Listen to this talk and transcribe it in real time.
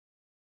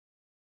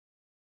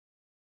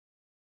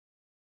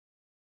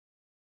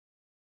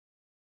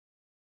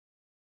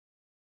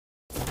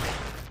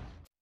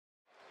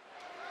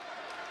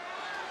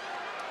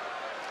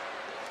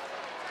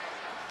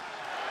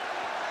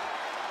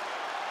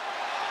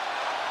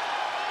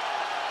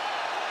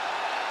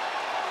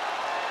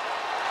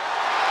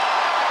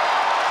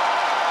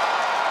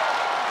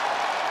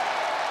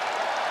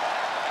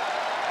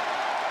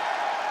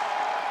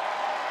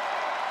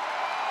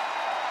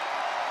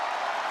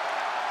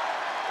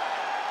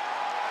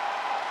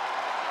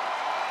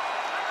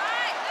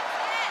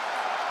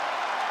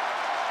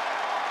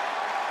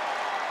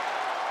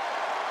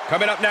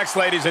Coming up next,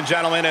 ladies and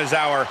gentlemen, is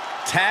our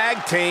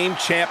Tag Team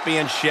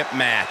Championship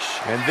match.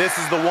 And this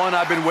is the one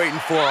I've been waiting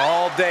for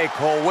all day,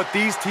 Cole. What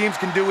these teams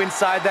can do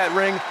inside that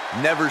ring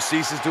never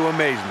ceases to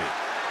amaze me.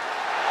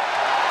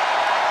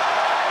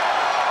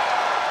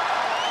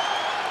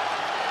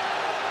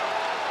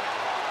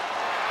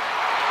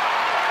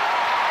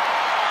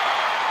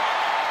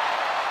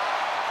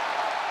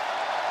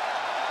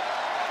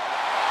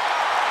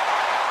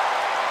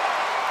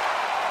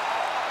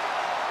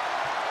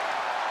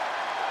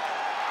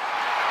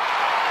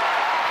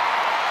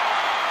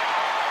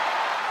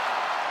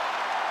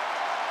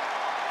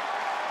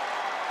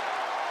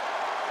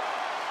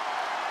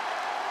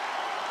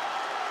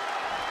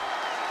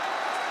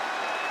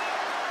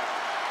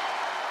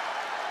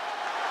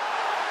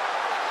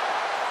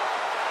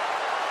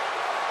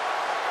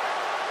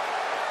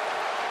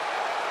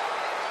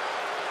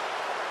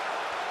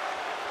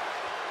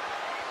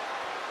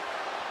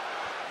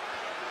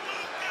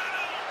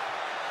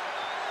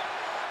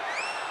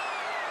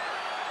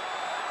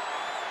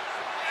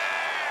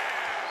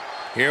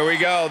 Here we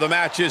go, the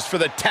matches for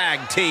the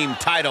tag team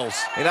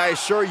titles. And I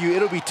assure you,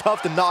 it'll be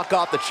tough to knock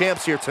off the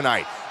champs here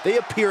tonight. They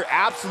appear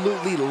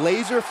absolutely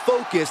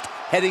laser-focused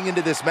heading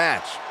into this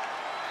match.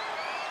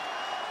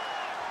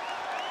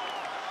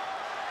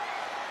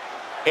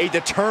 A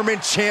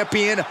determined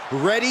champion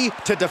ready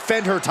to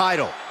defend her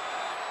title.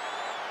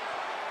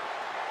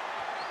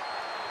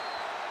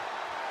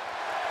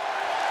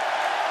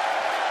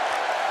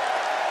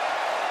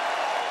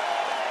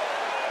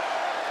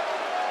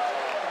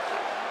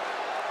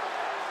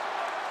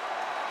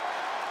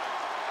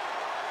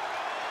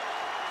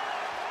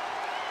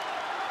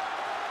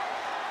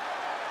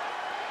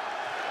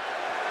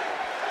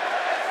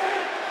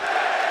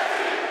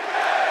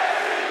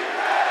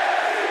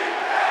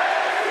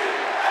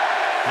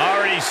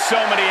 Already so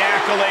many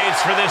accolades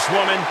for this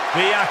woman,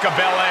 Bianca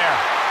Belair.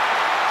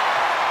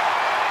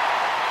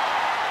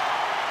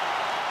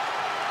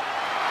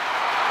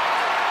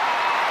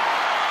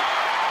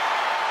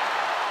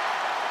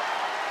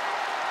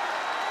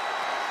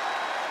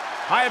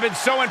 I have been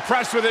so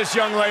impressed with this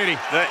young lady.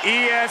 The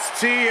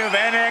EST of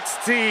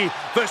NXT,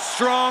 the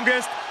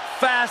strongest,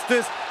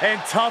 fastest, and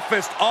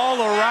toughest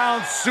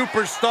all-around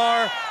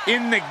superstar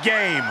in the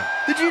game.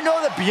 Did you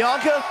know that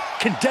Bianca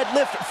can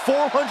deadlift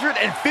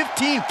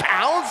 415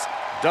 pounds?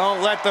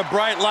 Don't let the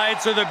bright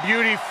lights or the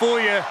beauty fool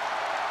you.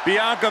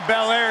 Bianca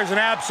Belair is an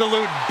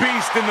absolute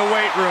beast in the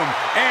weight room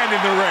and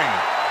in the ring.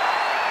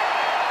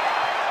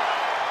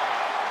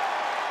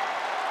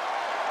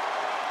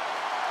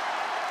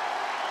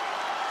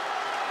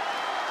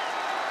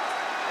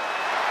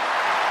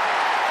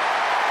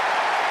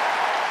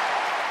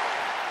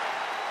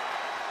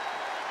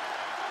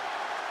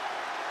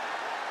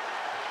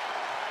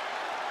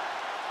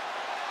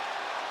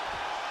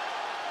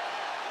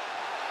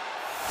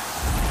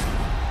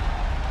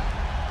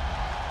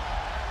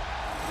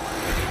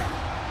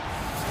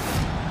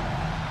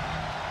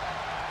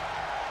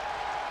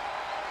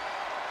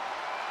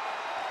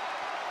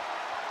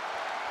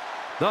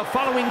 The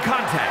following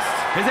contest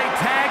is a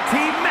tag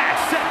team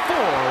match set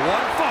for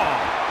one fall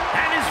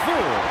and is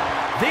for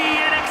the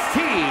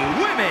NXT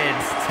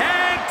Women's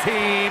Tag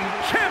Team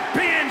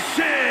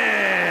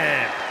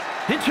Championship.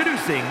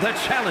 Introducing the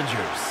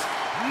challengers,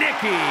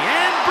 Nikki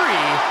and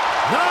Brie,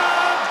 the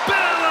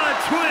Bella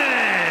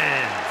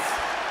Twins.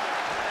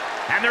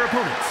 And their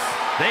opponents,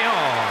 they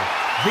are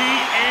the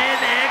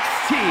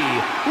NXT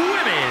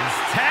Women's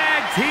Tag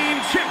Team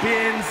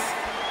Champions,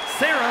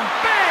 Sarah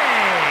Bay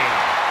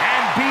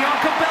and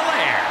Bianca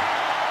Belair.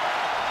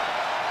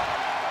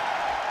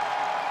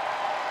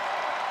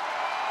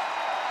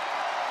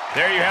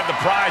 There you have the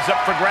prize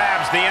up for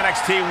grabs, the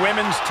NXT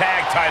Women's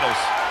Tag Titles.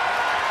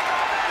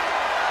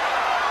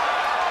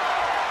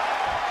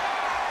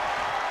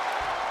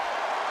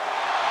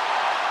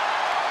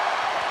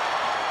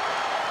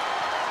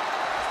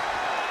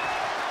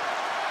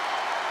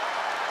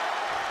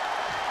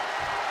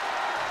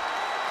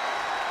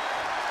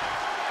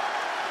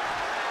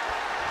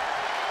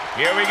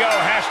 Here we go,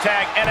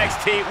 hashtag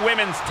NXT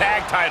Women's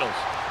Tag Titles.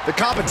 The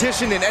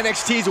competition in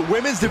NXT's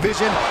women's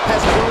division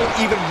has grown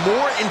even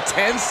more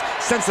intense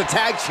since the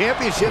tag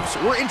championships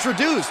were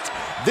introduced.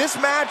 This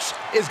match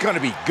is going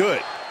to be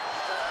good.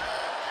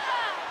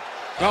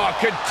 Oh,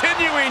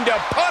 continuing to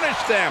punish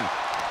them.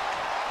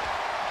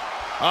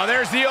 Oh,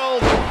 there's the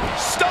old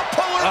stump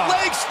puller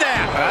leg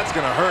snap. That's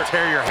gonna hurt.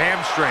 Tear your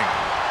hamstring.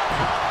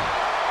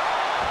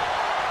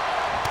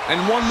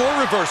 And one more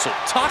reversal.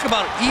 Talk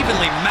about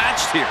evenly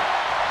matched here.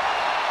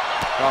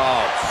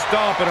 Oh,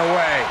 stomping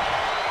away.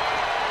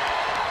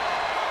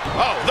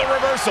 Oh, the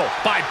reversal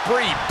by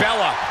Brie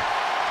Bella.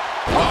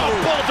 Oh,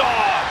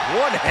 bulldog.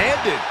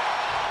 One-handed.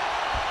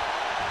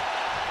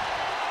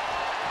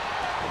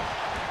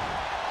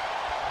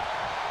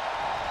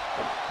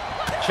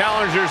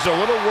 Challenger's a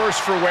little worse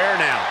for wear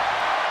now.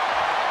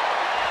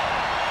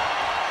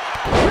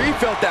 Brie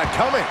felt that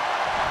coming.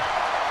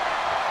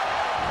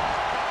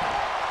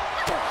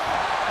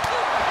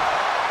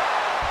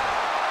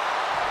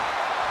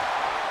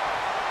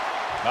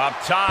 Up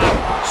top,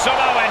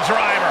 Samoan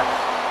driver.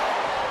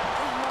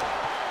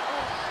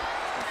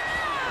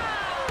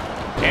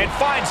 And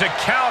finds a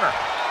counter.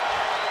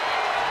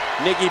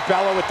 Nikki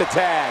Bella with the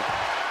tag.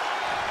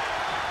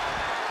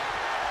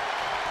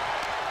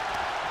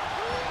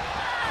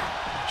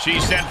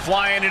 She's sent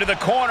flying into the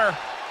corner.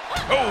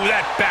 Oh,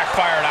 that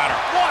backfired on her.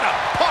 What a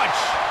punch!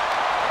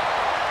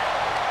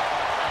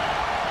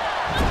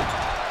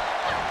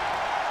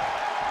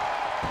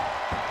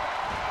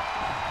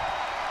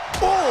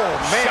 Oh,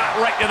 man. Shot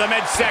right to the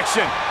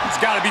midsection. It's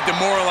got to be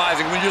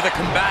demoralizing when you're the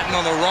combatant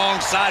on the wrong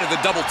side of the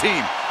double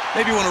team.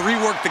 Maybe you want to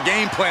rework the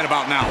game plan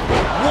about now.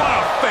 What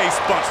a face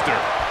buster.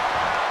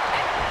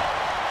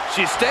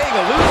 She's staying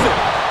elusive.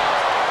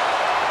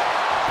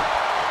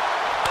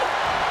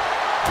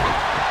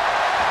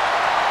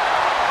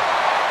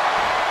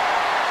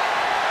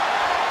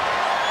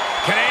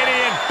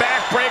 Canadian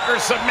backbreaker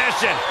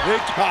submission.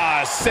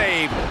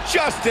 Saved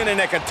just in the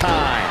nick of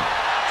time.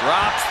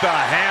 Drops the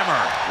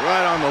hammer.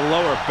 Right on the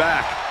lower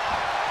back.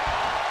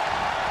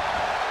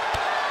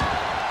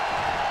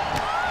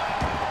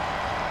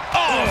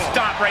 Oh,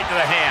 stop right to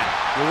the hand.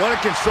 You want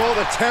to control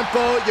the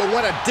tempo. You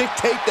want to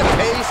dictate the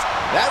pace.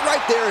 That right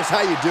there is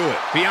how you do it.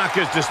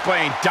 Bianca's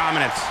displaying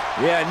dominance.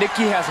 Yeah,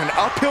 Nikki has an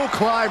uphill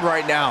climb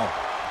right now.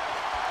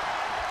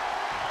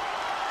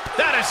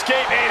 That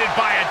escape aided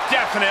by a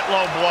definite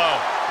low blow.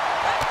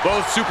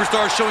 Both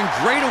superstars showing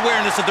great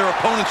awareness of their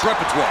opponent's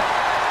repertoire.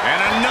 And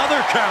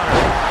another counter.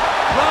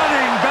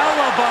 Running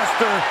Bella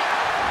Buster.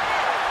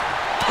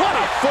 What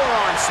a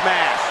forearm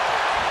smash.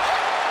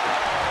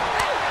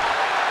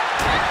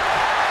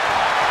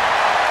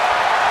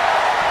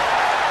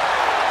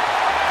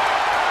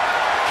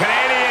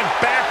 Canadian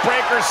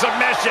backbreaker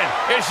submission.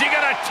 Is she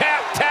gonna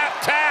tap, tap,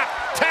 tap,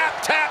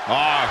 tap, tap?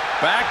 Oh,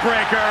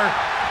 backbreaker.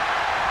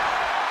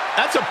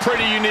 That's a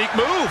pretty unique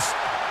move.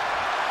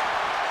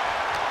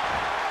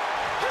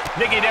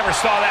 Nikki never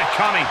saw that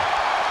coming.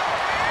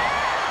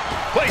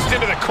 Placed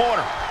into the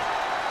corner.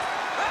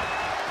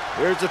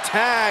 Here's a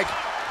tag.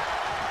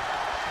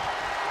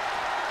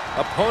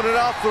 Opponent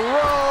off the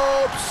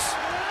ropes.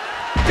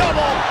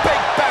 Double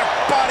big back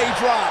body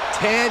drop.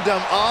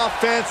 Tandem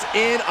offense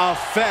in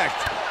effect.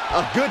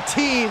 A good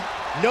team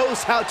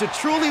knows how to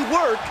truly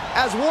work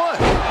as one.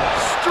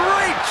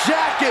 Straight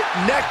jacket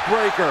neck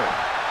breaker.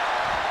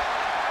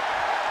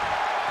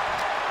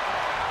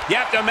 You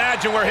have to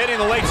imagine we're hitting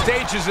the late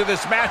stages of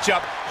this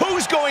matchup.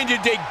 Who's going to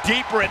dig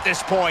deeper at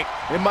this point?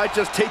 It might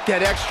just take that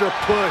extra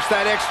push,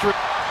 that extra...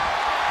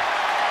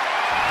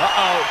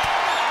 Uh-oh.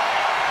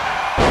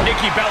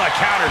 Nikki Bella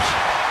counters.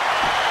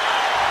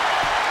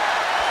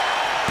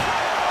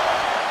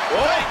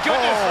 Oh, thank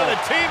goodness for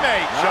the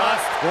teammate.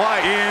 Just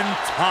quite in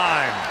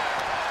time.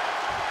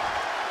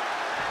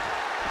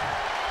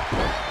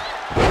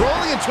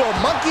 Rolling into a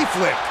monkey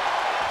flip.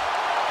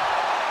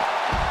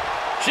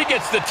 She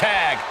gets the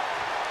tag.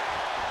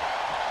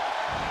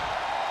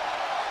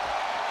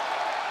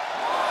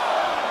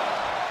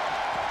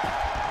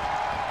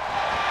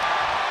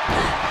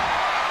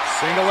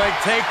 Single leg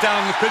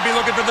takedown. Could be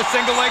looking for the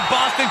single leg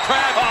Boston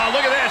Crab. Oh,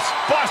 look at this.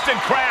 Boston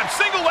Crab.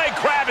 Single leg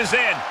crab is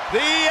in. The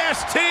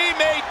ST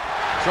mate.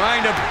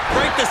 Trying to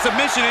break the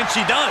submission, and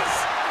she does.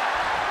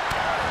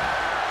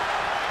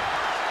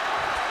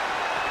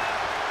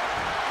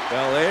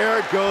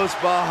 Belair goes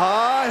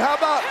behind. How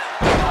about...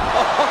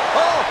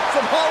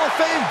 some Hall of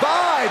Fame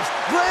vibes.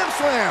 Glam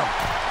slam.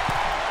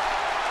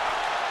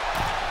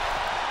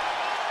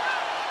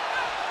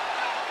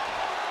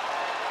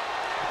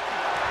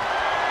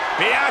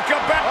 Bianca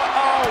back.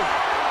 Uh-oh.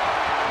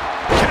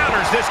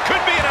 Counters. This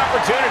could be an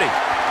opportunity.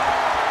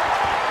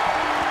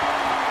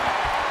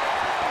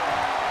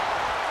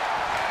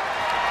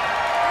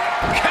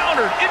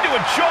 Countered into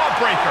a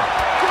jawbreaker.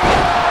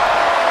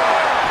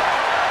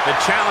 The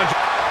challenge.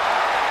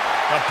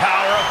 The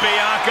power of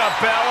Bianca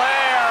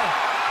Belair.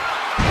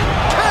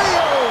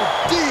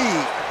 KOD.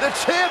 The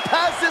champ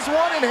has this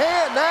one in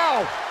hand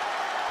now.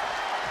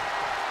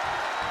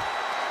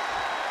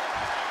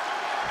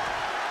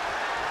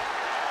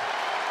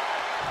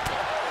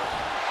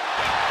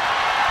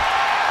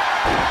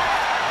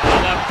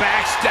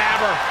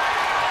 Backstabber.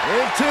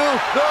 Into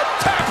the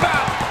tap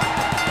out.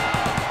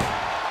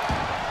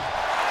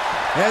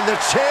 And the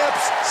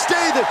champs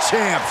stay the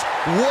champs.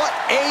 What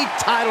a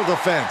title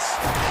defense.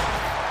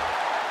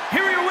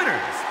 Here are your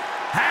winners,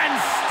 and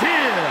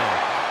still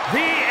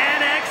the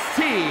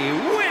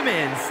NXT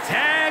Women's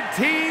Tag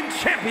Team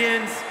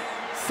Champions,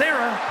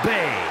 Sarah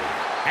Bay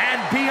and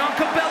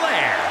Bianca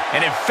Belair.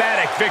 An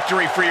emphatic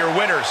victory for your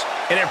winners.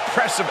 An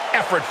impressive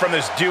effort from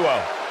this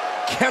duo.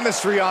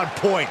 Chemistry on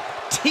point.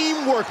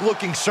 Teamwork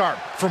looking sharp.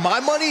 For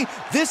my money,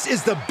 this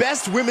is the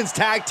best women's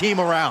tag team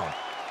around.